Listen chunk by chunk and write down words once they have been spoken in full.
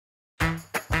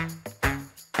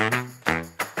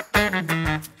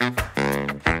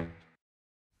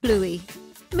Bluey,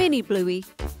 Mini Bluey.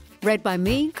 Read by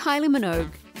me, Kylie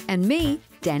Minogue, and me,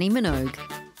 Dannii Minogue.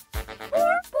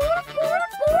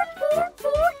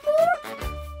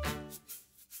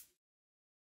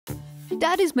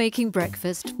 Dad is making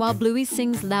breakfast while Bluey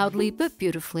sings loudly but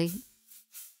beautifully.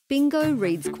 Bingo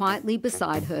reads quietly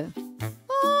beside her.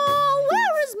 Oh,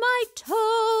 where is my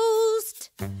toast?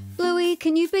 Bluey,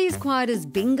 can you be as quiet as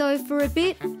Bingo for a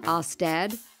bit? Asked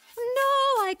Dad. No,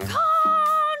 I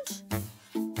can't.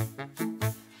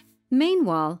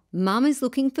 Meanwhile, Mum is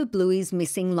looking for Bluey's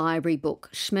missing library book,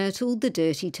 Schmertle the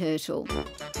Dirty Turtle.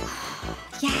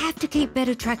 You have to keep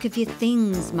better track of your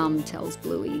things, Mum tells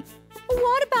Bluey.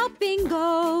 What about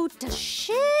Bingo? Does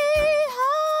she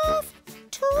have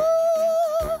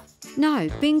to? No,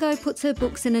 Bingo puts her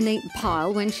books in a neat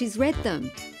pile when she's read them.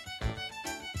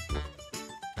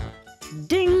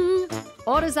 Ding!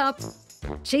 Orders up.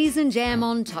 Cheese and jam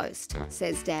on toast,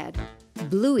 says Dad.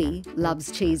 Bluey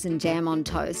loves cheese and jam on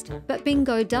toast, but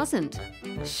Bingo doesn't.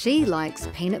 She likes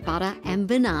peanut butter and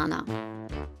banana.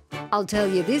 I'll tell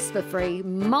you this for free,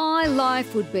 my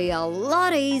life would be a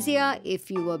lot easier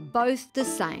if you were both the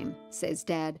same, says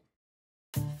Dad.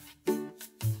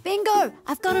 Bingo,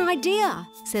 I've got an idea,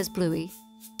 says Bluey.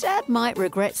 Dad might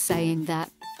regret saying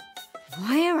that.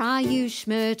 Where are you,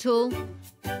 Schmertle?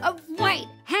 Wait,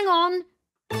 hang on.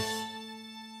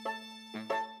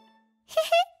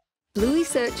 Bluey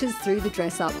searches through the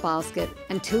dress-up basket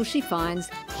until she finds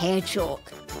hair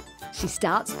chalk. She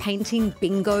starts painting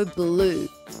Bingo blue.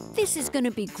 This is going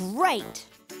to be great.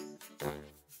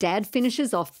 Dad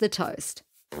finishes off the toast.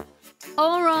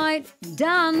 All right,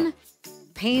 done.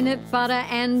 Peanut butter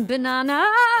and banana.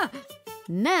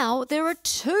 Now there are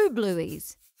 2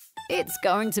 Blueys. It's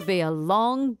going to be a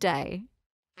long day.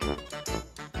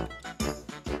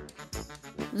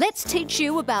 Let's teach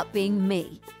you about being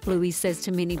me, Bluey says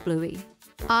to Mini Bluey.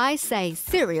 I say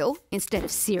cereal instead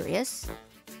of serious.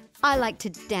 I like to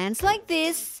dance like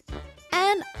this,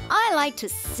 and I like to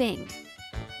sing.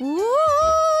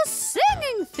 Ooh,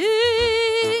 singing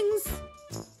things!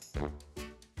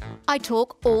 I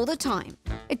talk all the time.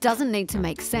 It doesn't need to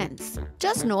make sense.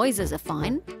 Just noises are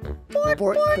fine. Bort,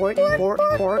 bort, bort, bort,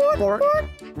 bort, bort.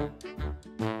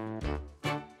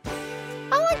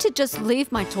 I like to just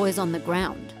leave my toys on the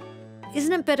ground.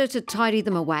 Isn't it better to tidy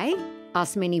them away?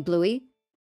 Asked Mini Bluey.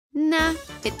 Nah,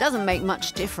 it doesn't make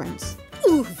much difference.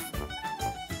 Oof!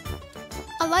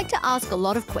 I like to ask a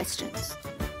lot of questions.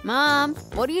 Mom,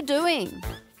 what are you doing?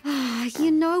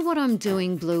 You know what I'm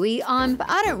doing, Bluey. But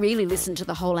I don't really listen to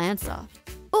the whole answer.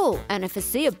 Oh, and if I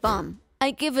see a bum,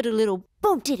 I give it a little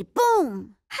boom titty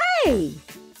boom. Hey!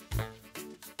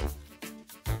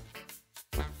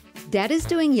 Dad is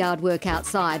doing yard work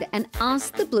outside and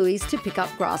asks the Blueys to pick up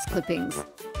grass clippings.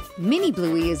 Mini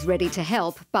Bluey is ready to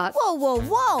help, but... Whoa, whoa,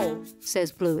 whoa,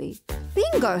 says Bluey.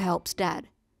 Bingo helps Dad.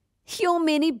 You're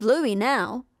Mini Bluey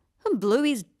now. And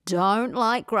Blueys don't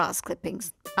like grass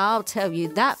clippings. I'll tell you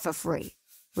that for free.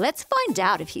 Let's find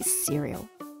out if he's cereal.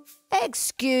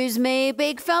 Excuse me,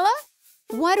 big fella?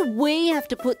 Why do we have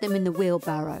to put them in the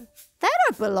wheelbarrow? They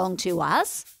don't belong to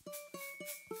us.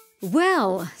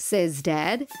 Well, says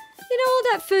Dad, you know all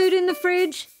that food in the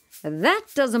fridge? That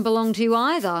doesn't belong to you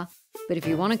either. But if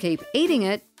you want to keep eating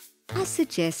it, I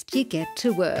suggest you get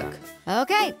to work.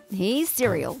 Okay, here's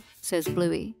cereal, says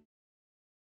Bluey.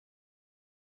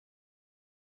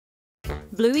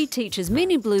 Bluey teaches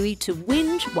Mini Bluey to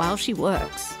whinge while she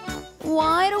works.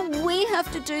 Why do we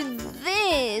have to do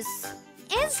this?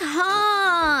 It's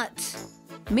hard.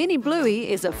 Mini Bluey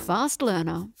is a fast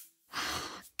learner.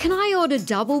 Can I order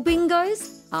double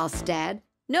bingos? Asked Dad.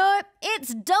 No,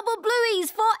 it's double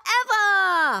Blueys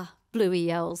forever, Bluey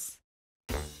yells.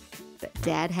 But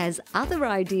Dad has other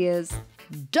ideas.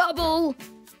 Double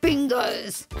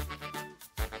bingos.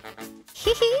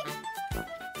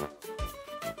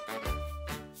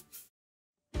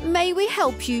 May we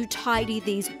help you tidy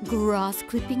these grass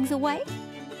clippings away?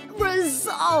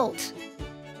 Result!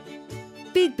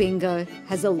 Big Bingo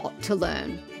has a lot to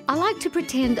learn. I like to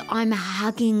pretend I'm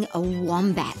hugging a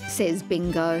wombat, says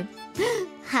Bingo.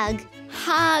 Hug,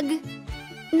 hug.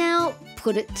 Now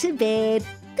put it to bed.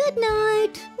 Good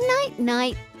night. Night,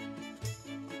 night.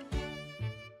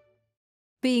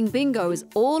 Being Bingo is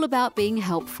all about being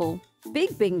helpful.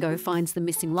 Big Bingo finds the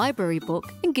missing library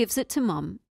book and gives it to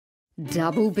Mum.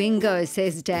 Double bingo,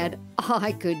 says Dad.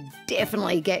 I could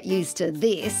definitely get used to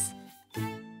this.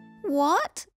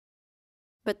 What?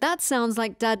 But that sounds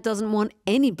like Dad doesn't want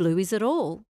any Blueys at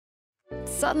all.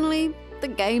 Suddenly, the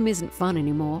game isn't fun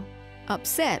anymore.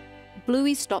 Upset,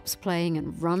 Bluey stops playing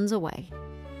and runs away.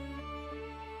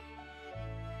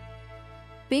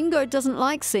 Bingo doesn't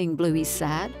like seeing Bluey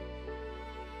sad.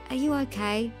 Are you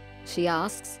okay? She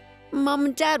asks. Mum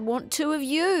and Dad want 2 of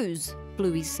yous,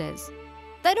 Bluey says.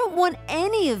 They don't want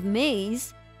any of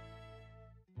me's.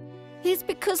 It's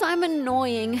because I'm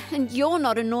annoying and you're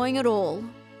not annoying at all.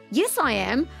 Yes, I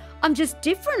am. I'm just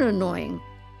different annoying.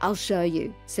 I'll show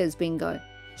you, says Bingo.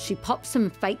 She pops some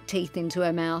fake teeth into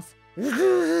her mouth.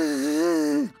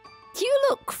 You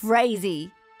look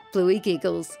crazy, Bluey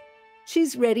giggles.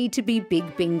 She's ready to be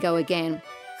Big Bingo again.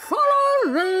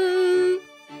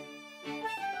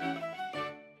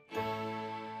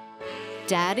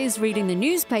 Dad is reading the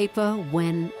newspaper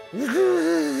when...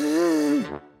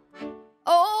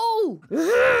 Oh!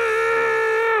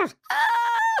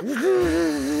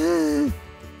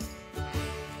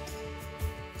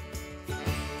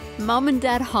 Mum and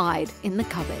Dad hide in the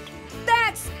cupboard.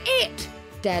 That's it!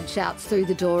 Dad shouts through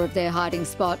the door of their hiding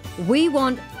spot. We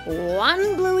want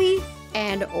 1 Bluey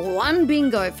and 1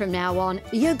 Bingo from now on.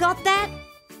 You got that?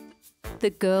 The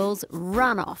girls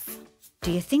run off.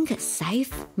 Do you think it's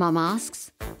safe? Mum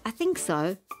asks. I think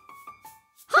so.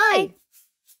 Hi!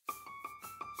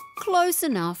 Close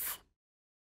enough.